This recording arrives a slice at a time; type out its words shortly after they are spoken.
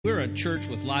We're a church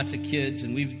with lots of kids,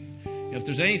 and if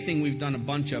there's anything we've done a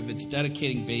bunch of, it's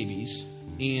dedicating babies.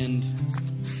 And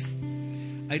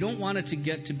I don't want it to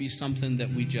get to be something that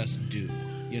we just do.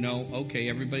 Okay,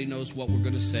 everybody knows what we're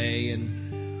going to say,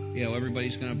 and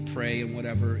everybody's going to pray and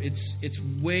whatever. It's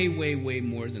way, way, way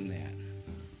more than that.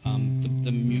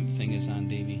 The mute thing is on,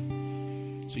 Davey.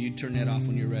 So you turn that off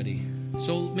when you're ready.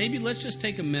 So maybe let's just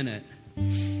take a minute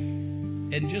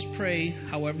and just pray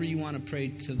however you want to pray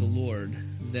to the Lord.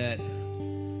 That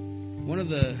one of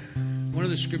the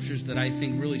scriptures that I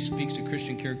think really speaks to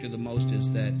Christian character the most is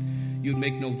that you would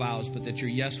make no vows, but that your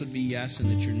yes would be yes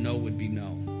and that your no would be no.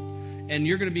 And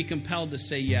you're going to be compelled to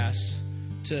say yes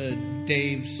to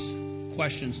Dave's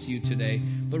questions to you today,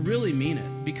 but really mean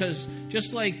it. Because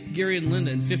just like Gary and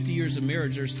Linda in 50 years of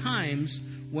marriage, there's times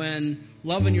when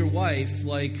loving your wife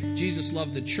like Jesus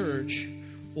loved the church,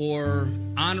 or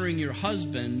honoring your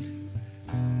husband,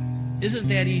 isn't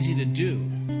that easy to do.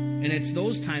 And it's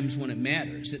those times when it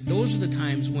matters. Those are the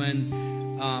times when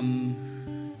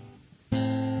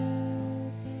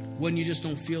you just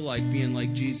don't feel like being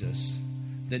like Jesus,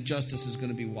 that justice is going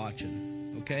to be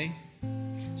watching. Okay?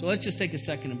 So let's just take a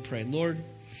second and pray. Lord,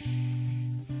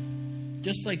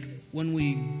 just like when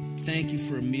we thank you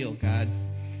for a meal, God,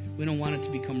 we don't want it to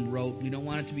become rote. We don't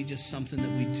want it to be just something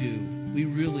that we do. We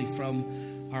really,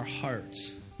 from our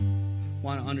hearts,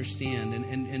 want to understand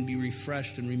and be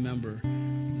refreshed and remember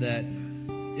that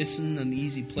it's not an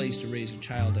easy place to raise a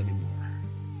child anymore.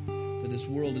 That this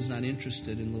world is not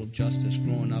interested in little Justice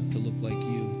growing up to look like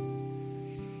you.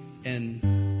 And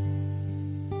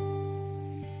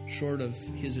short of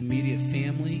his immediate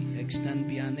family, extend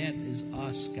beyond that is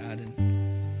us, God.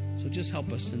 And so just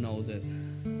help us to know that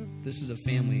this is a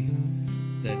family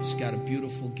that's got a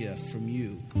beautiful gift from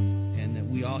you, and that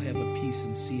we all have a piece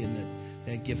in seeing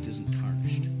that gift isn't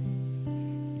tarnished.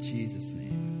 In Jesus' name.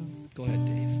 Go ahead,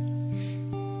 Dave.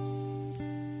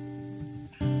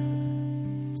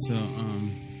 So,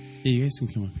 yeah, you guys can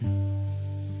come up here.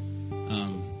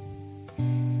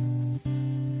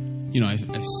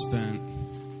 I've spent,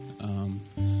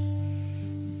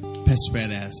 Pastor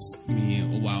Brad asked me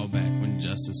a while back when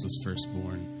Justice was first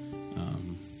born,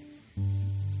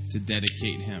 to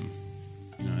dedicate him,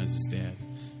 as his dad.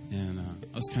 And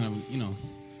I was kind of,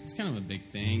 it's kind of a big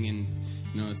thing. And,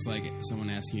 it's like someone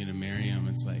asking you to marry him.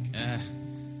 It's like,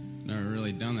 never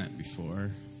really done that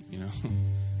before,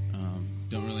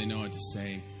 don't really know what to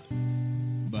say.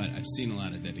 But I've seen a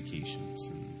lot of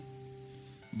dedications.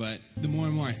 But the more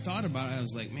and more I thought about it, I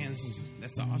was like, man,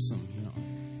 that's awesome,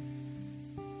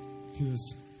 He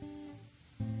was...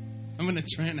 I'm going to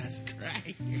try not to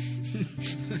cry.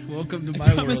 Welcome to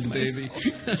my world, baby.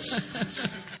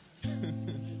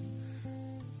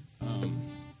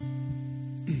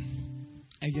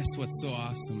 I guess what's so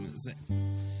awesome is that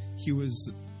he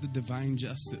was the divine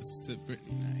justice to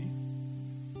Brittany and I.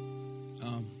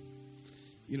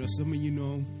 Some of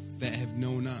you that have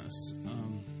known us.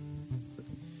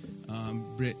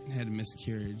 Britt had a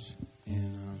miscarriage,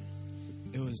 and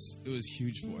it was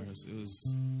huge for us. It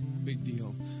was a big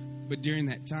deal. But during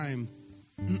that time,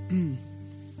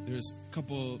 there's a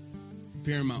couple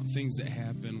paramount things that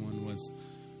happened. One was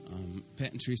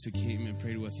Pat and Teresa came and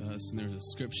prayed with us, and there was a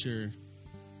scripture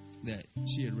that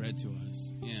she had read to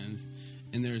us, and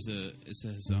it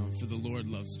says, for the Lord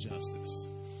loves justice.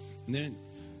 And then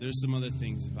there's some other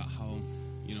things about how,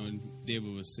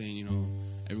 David was saying,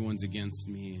 everyone's against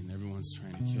me and everyone's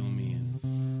trying to kill me,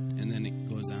 and then it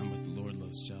goes on, but the Lord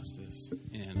loves justice.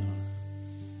 And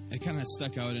it kind of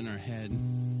stuck out in our head,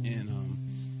 and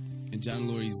John and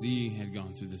Lori Z had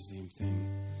gone through the same thing,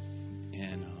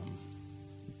 and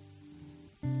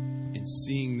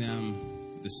seeing them,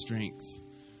 the strength.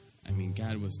 I mean,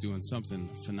 God was doing something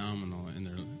phenomenal in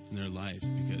their life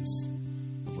because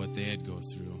of what they had go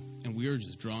through, and we were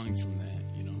just drawing from that,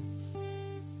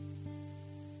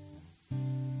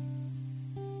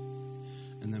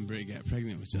 And then Bray got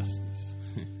pregnant with Justice,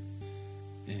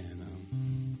 and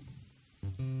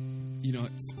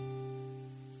it's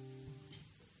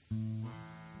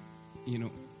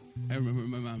I remember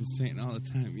my mom saying all the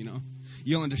time,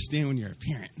 you'll understand when you're a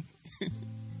parent.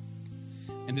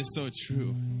 And it's so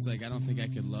true. It's like, I don't think I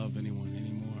could love anyone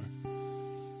anymore.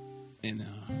 And,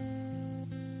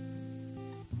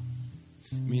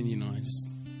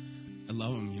 I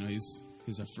love him.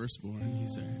 He's our firstborn.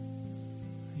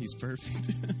 He's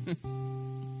perfect.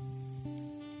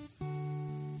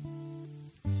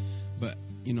 But,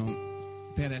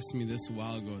 Pat asked me this a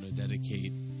while ago to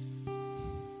dedicate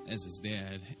as his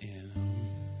dad. And,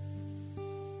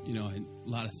 a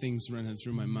lot of things running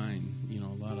through my mind.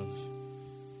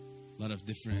 A lot of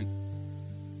different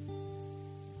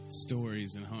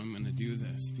stories and how I'm going to do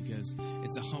this, because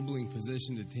it's a humbling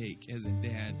position to take as a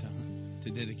dad to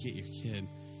dedicate your kid.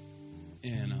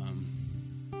 And,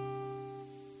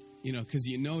 because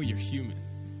you're human.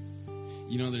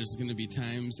 There's going to be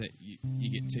times that you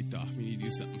get ticked off and you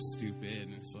do something stupid,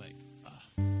 and it's like,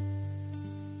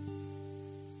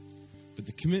 But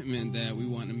the commitment that we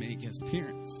want to make as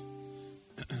parents,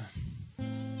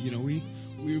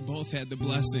 we both had the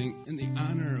blessing and the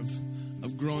honor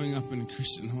of growing up in a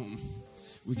Christian home.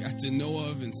 We got to know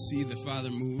of and see the Father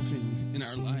move in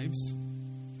our lives.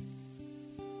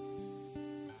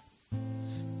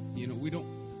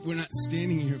 We're not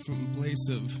standing here from a place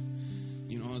of,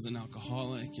 I was an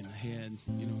alcoholic and I had,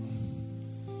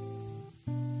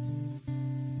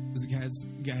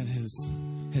 God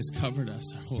has covered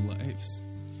us our whole lives.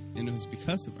 And it was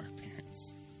because of our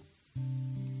parents.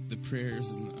 The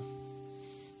prayers and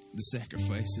the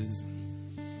sacrifices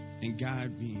and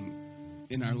God being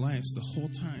in our lives the whole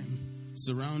time,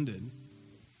 surrounded.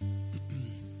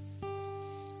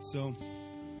 So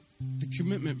the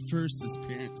commitment first as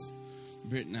parents,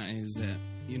 Britt and I, is that,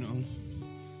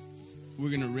 we're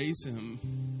going to raise him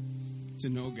to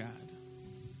know God.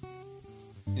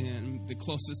 And the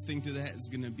closest thing to that is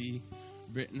going to be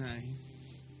Britt and I.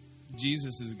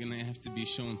 Jesus is going to have to be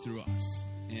shown through us.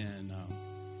 And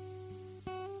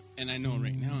I know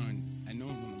right now, and I know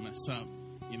I'm going to mess up,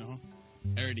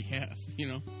 I already have,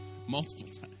 multiple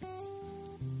times.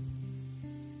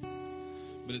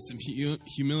 But it's a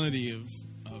humility of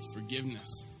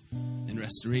forgiveness and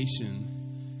restoration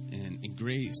and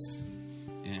grace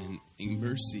and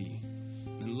mercy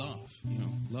and love.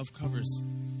 Love covers.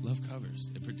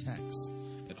 It protects.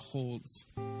 It holds.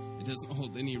 It doesn't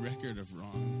hold any record of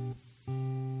wrong.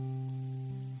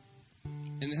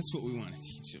 And that's what we want to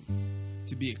teach him.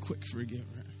 To be a quick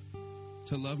forgiver.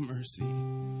 To love mercy.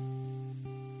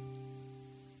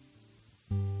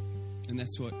 And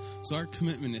that's what. So our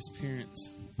commitment as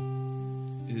parents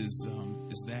is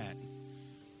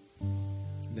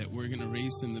that we're going to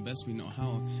raise him the best we know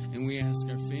how. And we ask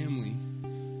our family,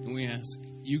 and we ask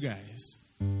you guys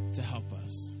to help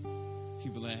us.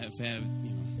 People that have had,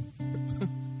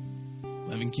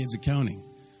 11 kids and counting.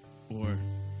 Or,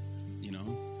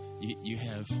 you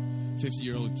have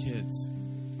 50-year-old kids.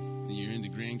 And you're into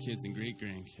grandkids and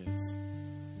great-grandkids.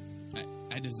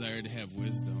 I desire to have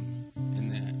wisdom in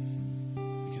that.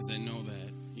 Because I know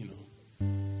that,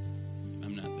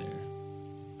 I'm not there.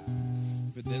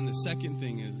 But then the second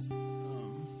thing is,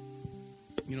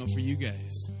 for you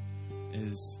guys,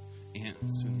 as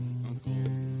aunts and uncles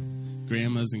and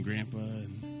grandmas and grandpa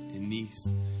and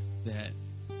niece, that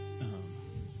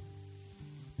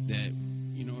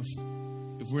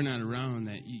if we're not around,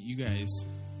 that you guys,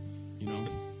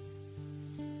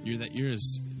 you're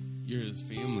his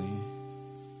family,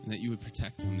 and that you would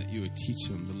protect him, that you would teach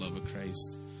him the love of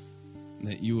Christ, and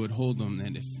that you would hold him,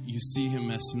 that if you see him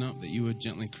messing up, that you would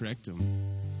gently correct him.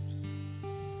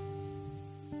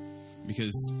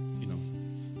 Because,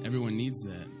 everyone needs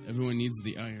that. Everyone needs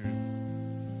the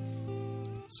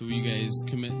iron. So will you guys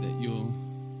commit that you'll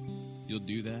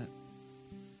do that?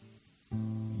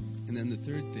 And then the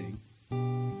third thing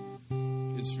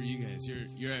is for you guys.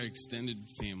 You're our extended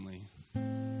family.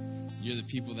 You're the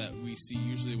people that we see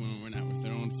usually when we're not with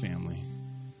our own family.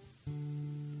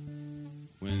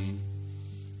 When,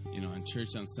 on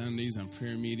church on Sundays, on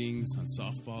prayer meetings, on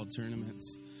softball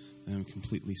tournaments, and I'm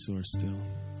completely sore still.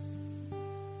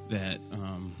 That,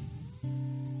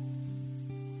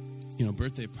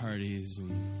 birthday parties,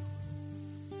 and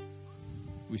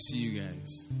we see you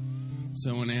guys.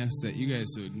 So I want to ask that you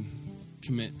guys would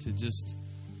commit to just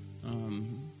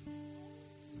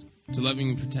to loving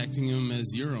and protecting him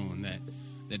as your own.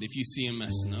 That if you see him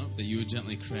messing up, that you would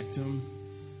gently correct him.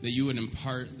 That you would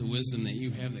impart the wisdom that you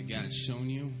have that God's shown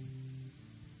you.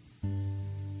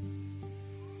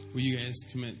 Will you guys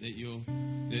commit that you'll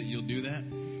do that?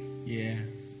 Yeah.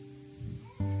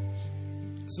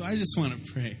 So I just want to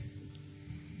pray.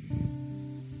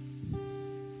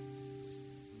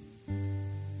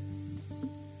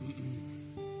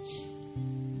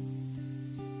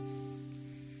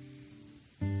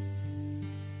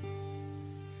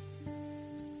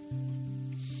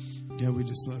 God, we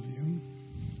just love you.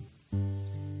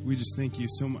 We just thank you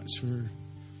so much for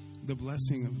the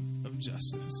blessing of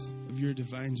justice, of your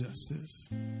divine justice.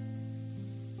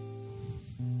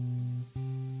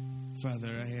 Father,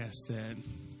 I ask that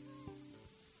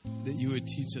you would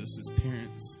teach us as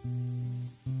parents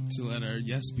to let our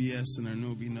yes be yes and our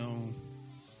no be no.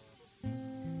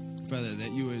 Father,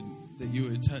 that you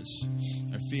would touch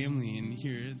our family and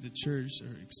here at the church,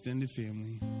 our extended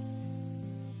family.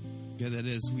 God, that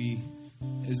as we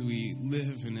as we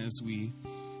live and as we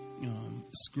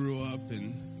screw up,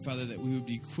 and Father, that we would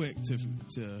be quick to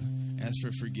ask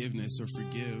for forgiveness or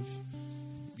forgive,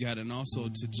 God, and also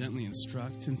to gently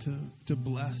instruct and to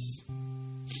bless.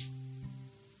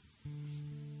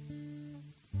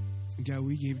 God,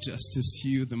 we gave Justice to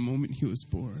you the moment he was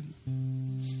born.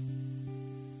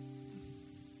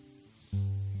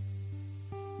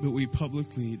 But we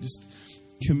publicly just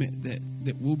commit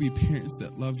that we'll be parents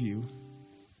that love you.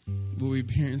 We'll be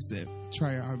parents that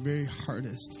try our very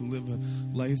hardest to live a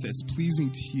life that's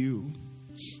pleasing to you,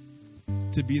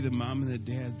 to be the mom and the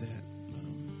dad that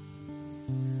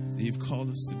you've called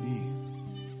us to be,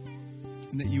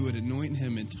 and that you would anoint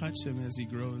him and touch him as he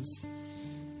grows.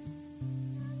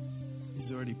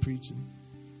 He's already preaching.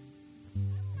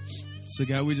 So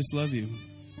God, we just love you.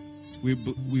 We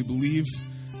believe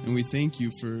and we thank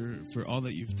you for all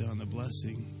that you've done, the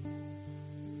blessing.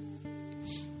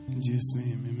 In Jesus'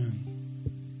 name, amen.